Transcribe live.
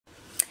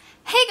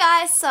Hey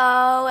guys,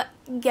 so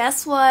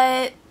guess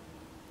what?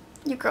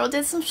 Your girl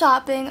did some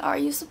shopping. Are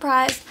you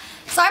surprised?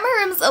 Sorry,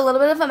 my room's a little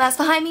bit of a mess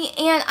behind me,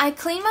 and I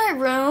cleaned my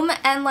room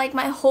and like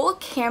my whole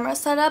camera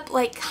setup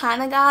like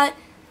kind of got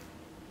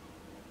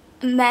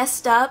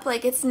messed up.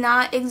 Like it's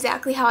not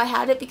exactly how I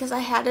had it because I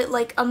had it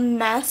like a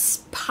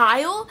mess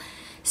pile.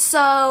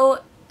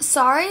 So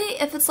sorry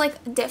if it's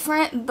like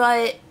different,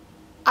 but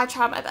I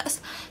tried my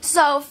best.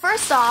 So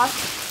first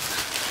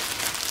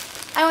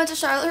off, I went to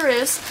Charlotte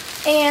Russe.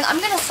 And I'm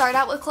going to start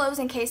out with clothes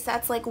in case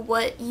that's like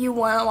what you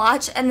want to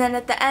watch. And then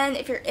at the end,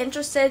 if you're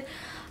interested,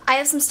 I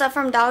have some stuff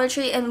from Dollar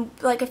Tree and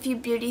like a few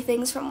beauty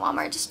things from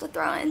Walmart just to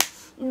throw in.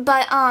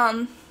 But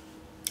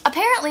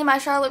apparently my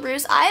Charlotte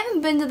Russe, I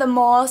haven't been to the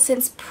mall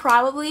since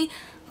probably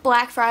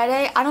Black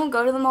Friday. I don't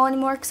go to the mall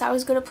anymore because I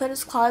was going to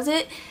Plato's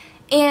Closet.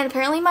 And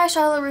apparently my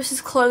Charlotte Russe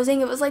is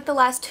closing. It was like the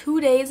last 2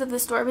 days of the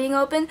store being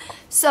open.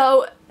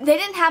 So they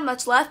didn't have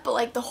much left, but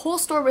like the whole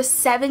store was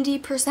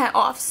 70%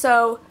 off.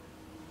 So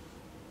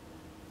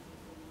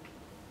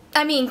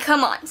I mean,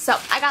 come on. So,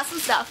 I got some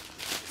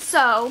stuff.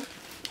 So,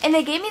 and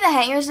they gave me the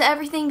hangers and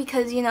everything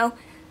because, you know,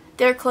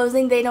 they're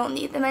closing. They don't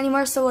need them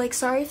anymore. So, like,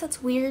 sorry if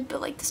that's weird,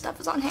 but, like, the stuff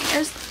is on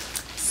hangers.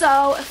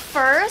 So,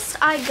 first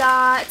I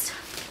got,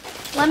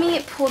 let me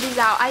pull these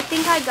out. I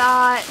think I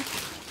got,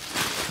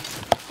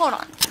 hold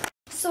on.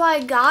 So,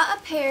 I got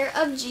a pair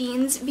of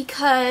jeans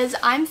because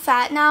I'm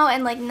fat now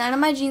and, like, none of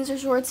my jeans or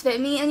shorts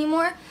fit me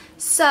anymore.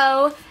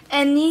 So,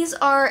 and these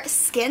are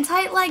skin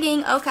tight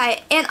legging.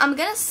 Okay, and I'm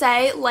gonna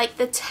say like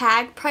the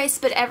tag price,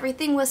 but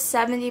everything was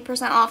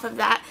 70% off of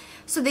that.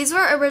 So these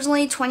were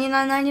originally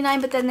 $29.99,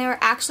 but then they were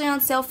actually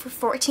on sale for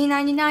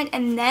 $14.99,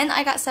 and then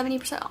I got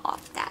 70%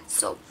 off that.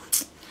 So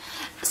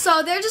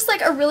they're just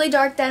like a really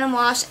dark denim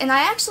wash, and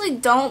I actually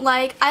don't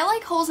like, I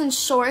like holes in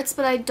shorts,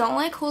 but I don't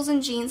like holes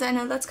in jeans. I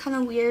know that's kind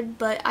of weird,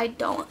 but I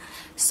don't.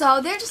 So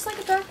they're just like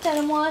a dark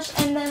denim wash,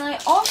 and then I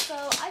thought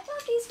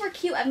these were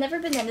cute. I've never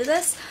been into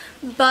this,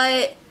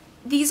 but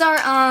these are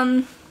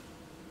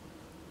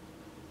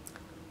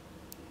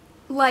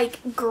like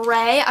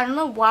gray. I don't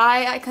know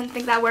why I couldn't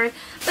think that word,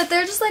 but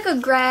they're just like a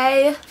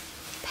gray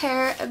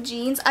pair of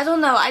jeans. I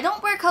don't know. I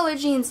don't wear colored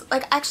jeans.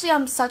 Like, actually,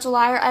 I'm such a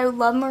liar. I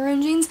love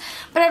maroon jeans,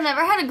 but I've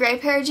never had a gray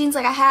pair of jeans.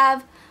 Like,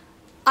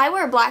 I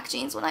wear black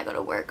jeans when I go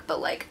to work, but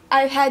like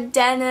I've had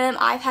denim,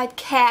 I've had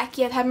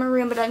khaki, I've had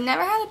maroon, but I've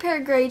never had a pair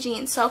of gray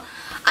jeans. So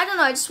I don't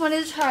know, I just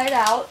wanted to try it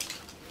out.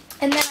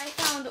 And then I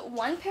found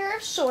one pair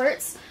of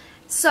shorts.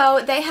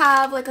 So they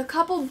have like a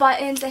couple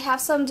buttons, they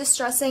have some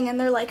distressing, and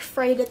they're like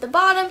frayed at the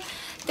bottom.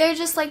 They're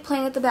just like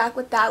plain at the back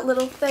with that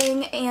little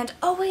thing. And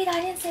oh wait,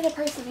 I didn't say the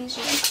price of these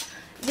jeans.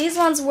 These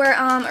ones were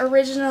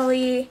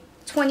originally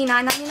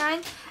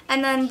 $29.99,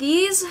 and then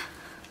these,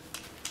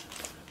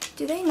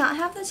 do they not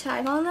have the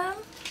tag on them?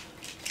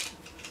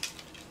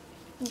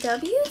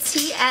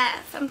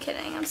 WTF. I'm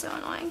kidding. I'm so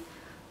annoying.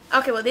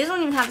 Okay, well, these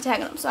don't even have the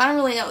tag on them, so I don't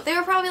really know. They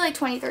were probably like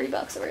 20-30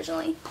 bucks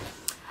originally.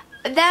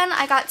 Then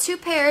I got two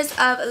pairs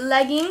of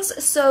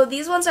leggings. So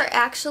these ones are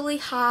actually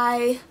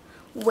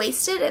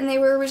high-waisted, and they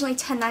were originally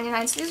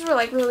 $10.99, so these were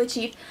like really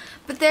cheap.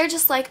 But they're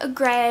just like a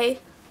gray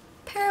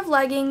pair of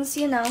leggings,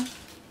 you know.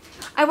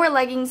 I wear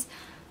leggings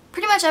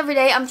pretty much every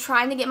day. I'm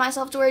trying to get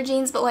myself to wear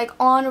jeans, but like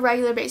on a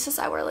regular basis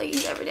I wear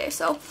leggings every day.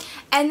 So,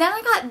 and then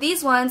I got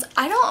these ones.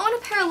 I don't own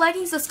a pair of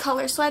leggings this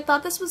color, so I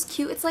thought this was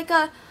cute. It's like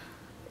a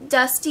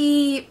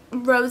dusty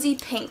rosy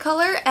pink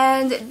color,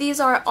 and these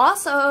are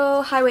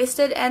also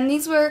high-waisted, and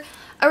these were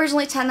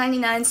originally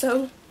 $10.99,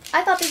 so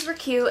I thought these were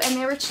cute and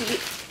they were cheap.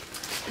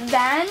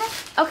 Then,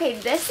 okay,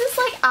 this is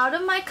like out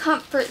of my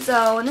comfort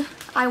zone.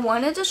 I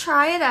wanted to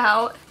try it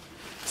out.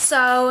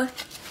 So,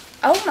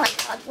 oh my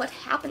god, what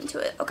happened to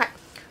it? Okay.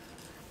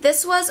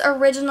 This was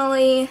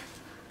originally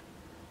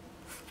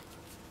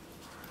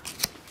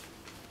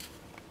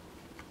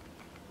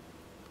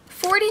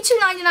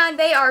 $42.99.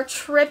 They are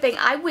tripping.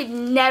 I would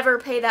never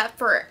pay that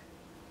for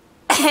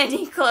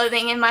any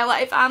clothing in my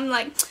life. I'm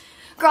like,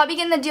 girl, I'll be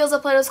getting the deals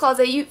at Plato's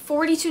Closet.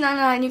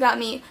 $42.99, you got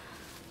me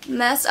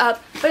messed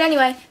up. But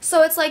anyway,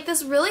 so it's like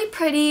this really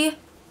pretty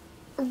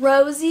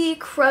rosy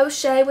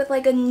crochet with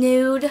like a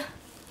nude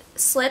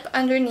slip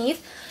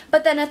underneath.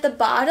 But then at the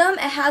bottom,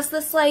 it has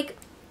this like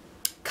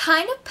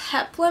kind of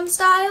peplum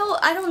style.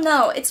 I don't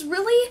know. It's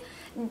really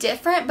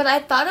different, but I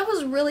thought it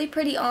was really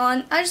pretty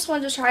on. I just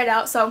wanted to try it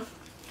out, so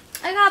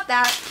I got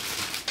that.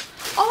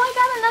 Oh, I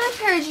got another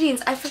pair of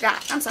jeans. I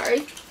forgot. I'm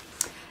sorry.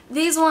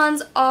 These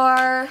ones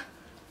are,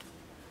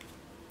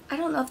 I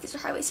don't know if these are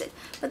high-waisted,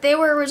 but they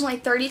were originally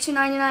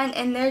 $32.99,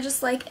 and they're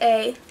just like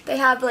they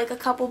have like a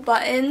couple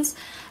buttons,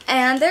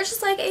 and they're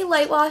just like a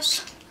light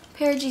wash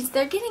pair of jeans.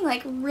 They're getting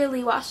like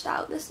really washed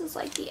out. This is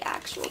like the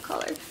actual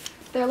color.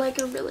 They're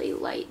like a really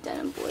light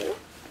denim blue.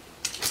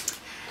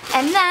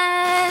 And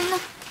then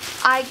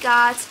I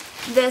got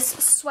this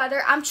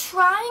sweater. I'm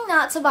trying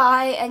not to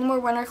buy any more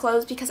winter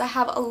clothes because I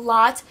have a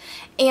lot,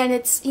 and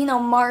it's, you know,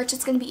 March,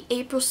 it's going to be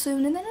April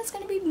soon, and then it's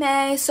going to be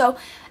May, so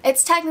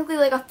it's technically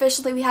like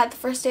officially we had the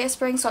first day of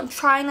spring, so I'm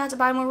trying not to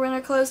buy more winter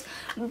clothes.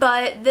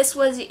 But this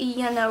was,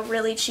 you know,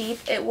 really cheap.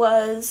 It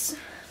was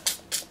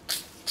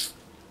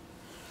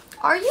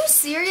Are you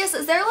serious?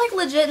 Is there like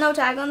legit no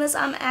tag on this?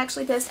 I'm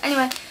actually pissed.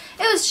 Anyway,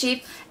 it was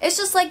cheap. It's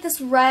just like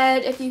this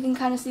red, if you can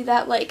kind of see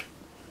that, like,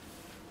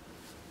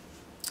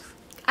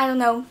 I don't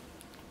know.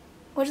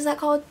 What is that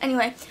called?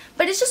 Anyway,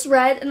 but it's just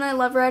red, and I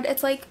love red.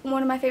 It's like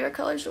one of my favorite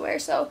colors to wear,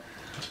 so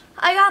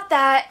I got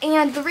that.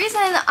 And the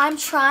reason I'm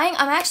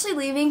actually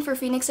leaving for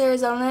Phoenix,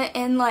 Arizona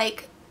in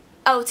like,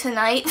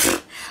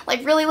 tonight.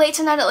 Like really late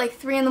tonight at like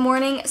 3 in the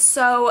morning.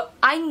 So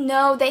I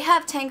know they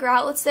have Tanger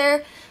Outlets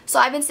there. So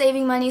I've been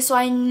saving money. So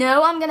I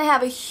know I'm going to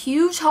have a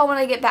huge haul when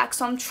I get back.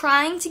 So I'm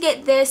trying to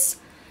get this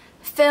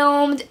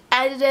filmed,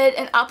 edited,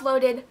 and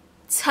uploaded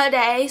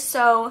today.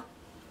 So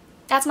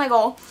that's my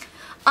goal.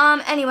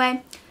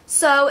 Anyway,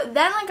 so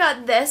then I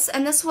got this,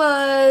 and this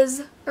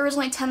was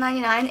originally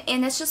 $10.99,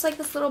 and it's just like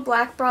this little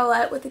black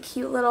bralette with a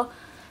cute little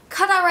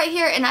cutout right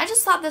here, and I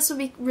just thought this would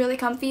be really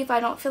comfy. If I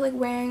don't feel like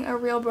wearing a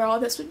real bra,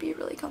 this would be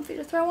really comfy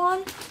to throw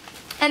on.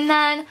 And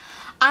then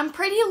I'm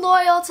pretty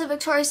loyal to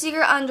Victoria's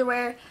Secret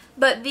underwear,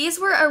 but these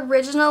were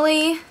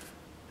originally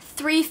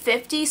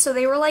 $3.50, so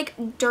they were like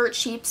dirt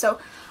cheap. So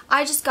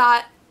I just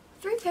got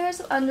 3 pairs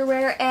of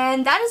underwear,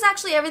 and that is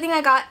actually everything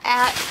I got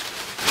at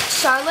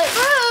Charlotte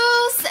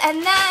Russe. And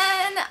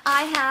then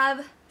I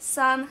have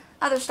some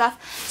other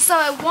stuff. So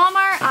at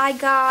Walmart I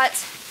got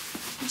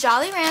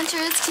Jolly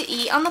Ranchers to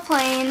eat on the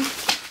plane,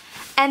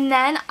 and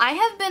then I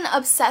have been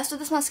obsessed with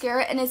this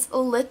mascara, and it's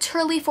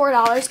literally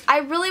 $4. I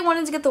really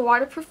wanted to get the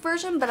waterproof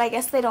version, but I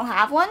guess they don't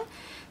have one.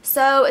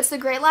 So it's the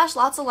Great Lash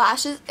Lots of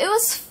Lashes. It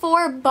was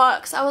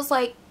 $4. I was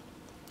like,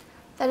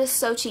 that is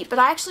so cheap, but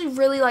I actually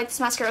really like this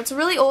mascara. It's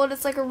really old.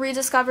 It's like a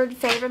rediscovered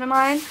favorite of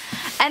mine.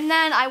 And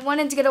then I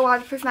wanted to get a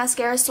waterproof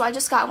mascara, so I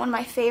just got one of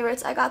my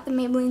favorites. I got the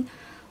Maybelline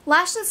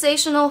Lash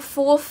Sensational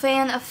Full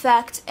Fan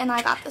Effect, and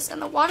I got this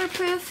in the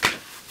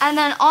waterproof. And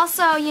then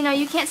also, you know,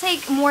 you can't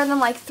take more than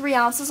like 3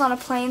 ounces on a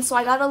plane, so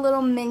I got a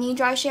little mini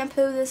dry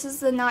shampoo. This is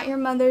the Not Your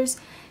Mother's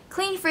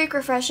Clean Freak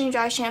Refreshing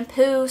Dry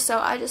Shampoo, so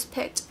I just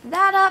picked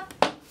that up.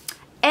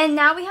 And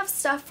now we have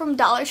stuff from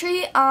Dollar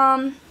Tree.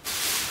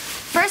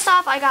 First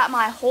off, I got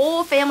my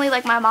whole family,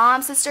 like my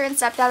mom, sister, and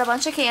stepdad, a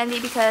bunch of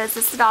candy because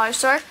it's the dollar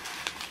store.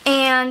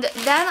 And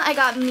then I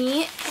got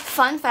me,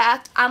 fun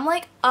fact, I'm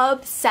like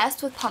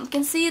obsessed with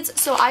pumpkin seeds,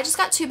 so I just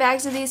got 2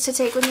 bags of these to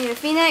take with me to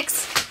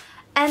Phoenix.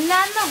 And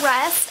then the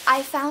rest,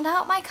 I found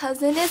out my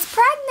cousin is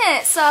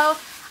pregnant, so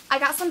I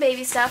got some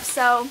baby stuff.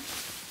 So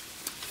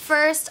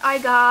first I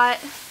got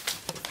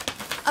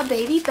a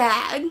baby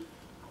bag,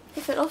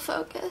 if it'll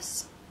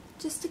focus,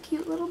 just a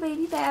cute little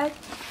baby bag.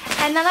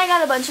 And then I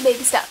got a bunch of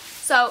baby stuff.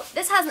 So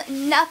this has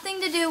nothing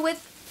to do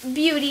with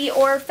beauty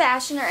or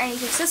fashion or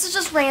anything. So this is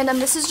just random.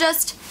 This is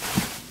just,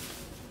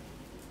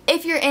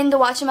 if you're into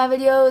watching my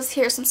videos,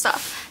 here's some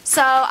stuff.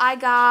 So I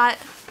got,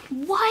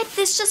 what?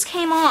 This just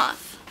came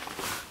off.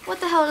 What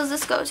the hell does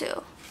this go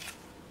to?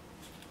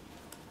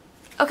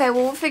 Okay,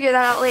 well, we'll figure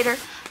that out later.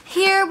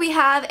 Here we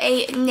have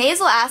a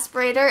nasal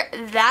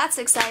aspirator. That's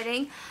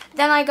exciting.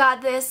 Then I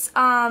got this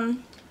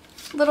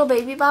little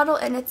baby bottle,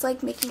 and it's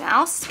like Mickey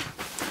Mouse.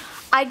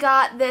 I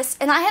got this,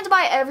 and I had to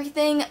buy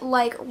everything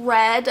like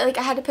red. Like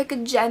I had to pick a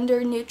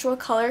gender neutral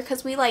color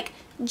because we like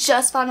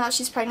just found out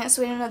she's pregnant,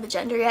 so we don't know the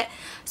gender yet.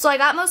 So I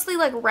got mostly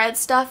like red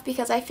stuff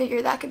because I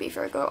figured that could be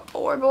for a girl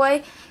or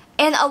boy.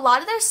 And a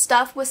lot of their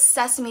stuff was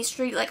Sesame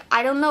Street. Like,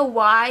 I don't know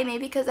why.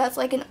 Maybe because that's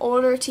like an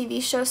older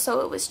TV show,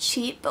 so it was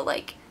cheap. But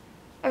like,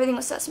 everything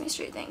was Sesame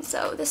Street things.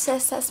 So this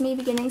says Sesame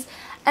Beginnings.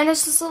 And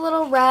it's just a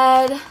little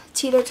red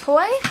teeter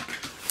toy.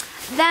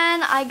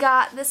 Then I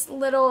got this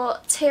little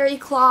terry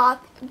cloth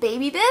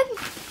baby bib.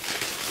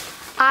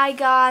 I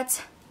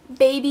got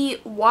baby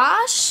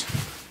wash,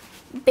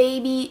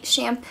 baby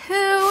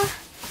shampoo,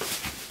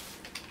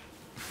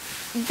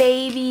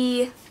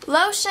 baby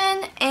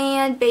lotion,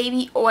 and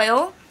baby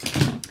oil.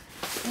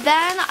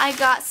 Then I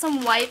got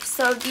some wipes.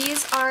 So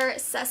these are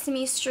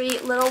Sesame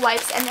Street little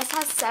wipes, and this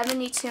has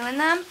 72 in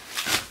them.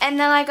 And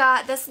then I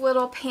got this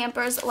little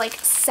Pampers like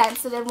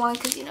sensitive one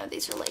because, you know,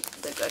 these are like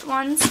the good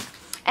ones.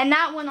 And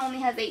that one only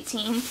has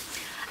 18.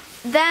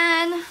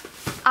 Then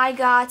I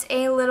got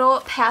a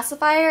little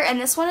pacifier, and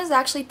this one is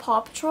actually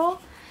Paw Patrol,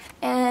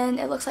 and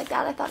it looks like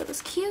that. I thought it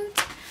was cute.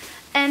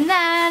 And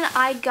then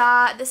I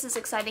got, this is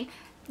exciting,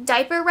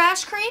 diaper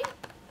rash cream.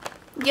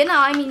 You know,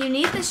 I mean, you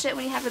need this shit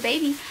when you have a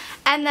baby.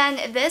 And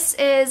then this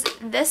is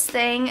this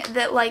thing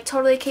that like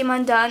totally came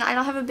undone. I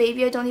don't have a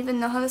baby. I don't even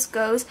know how this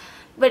goes.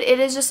 But it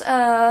is just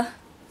a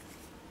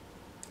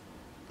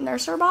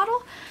nursery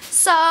bottle.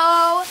 So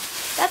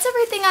that's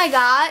everything I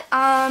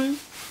got.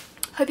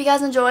 Hope you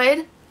guys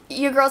enjoyed.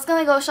 Your girl's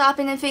gonna go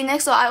shopping in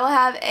Phoenix, so I will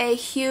have a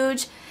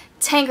huge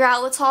Tanger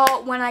Outlet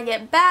haul when I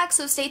get back,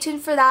 so stay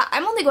tuned for that.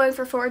 I'm only going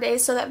for 4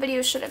 days, so that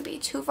video shouldn't be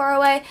too far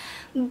away.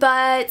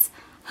 But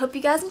hope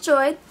you guys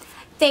enjoyed.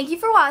 Thank you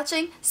for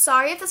watching.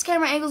 Sorry if this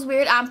camera angle is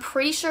weird. I'm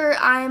pretty sure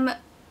I'm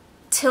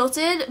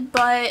tilted,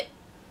 but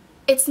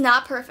it's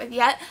not perfect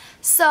yet.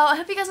 So I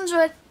hope you guys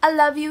enjoyed. I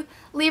love you.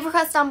 Leave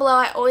requests down below.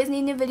 I always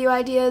need new video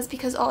ideas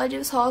because all I do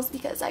is hauls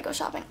because I go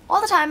shopping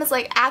all the time. It's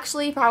like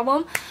actually a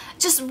problem.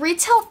 Just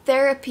retail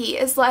therapy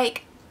is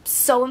like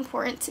so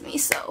important to me,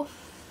 so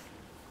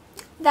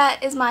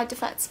That is my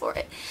defense for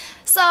it.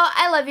 So,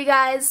 I love you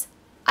guys.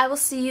 I will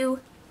see you,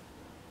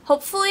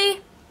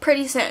 hopefully,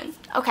 pretty soon.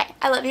 Okay,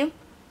 I love you.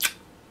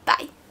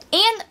 Bye.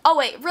 And, oh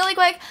wait, really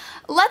quick,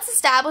 let's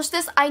establish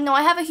this. I know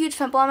I have a huge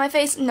pimple on my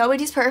face.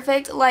 Nobody's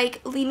perfect.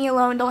 Like, leave me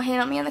alone. Don't hate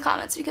on me in the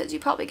comments because you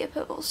probably get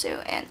pimples too.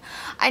 And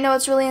I know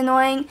it's really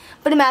annoying,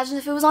 but imagine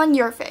if it was on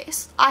your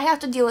face. I have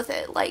to deal with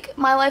it. Like,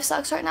 my life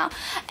sucks right now.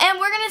 And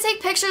we're going to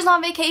take pictures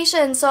on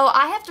vacation, so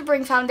I have to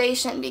bring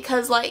foundation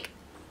because, like,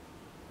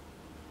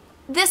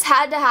 this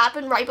had to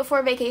happen right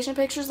before vacation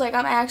pictures. Like,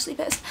 I'm actually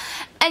pissed.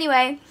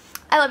 Anyway,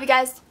 I love you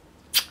guys.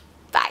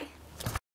 Bye.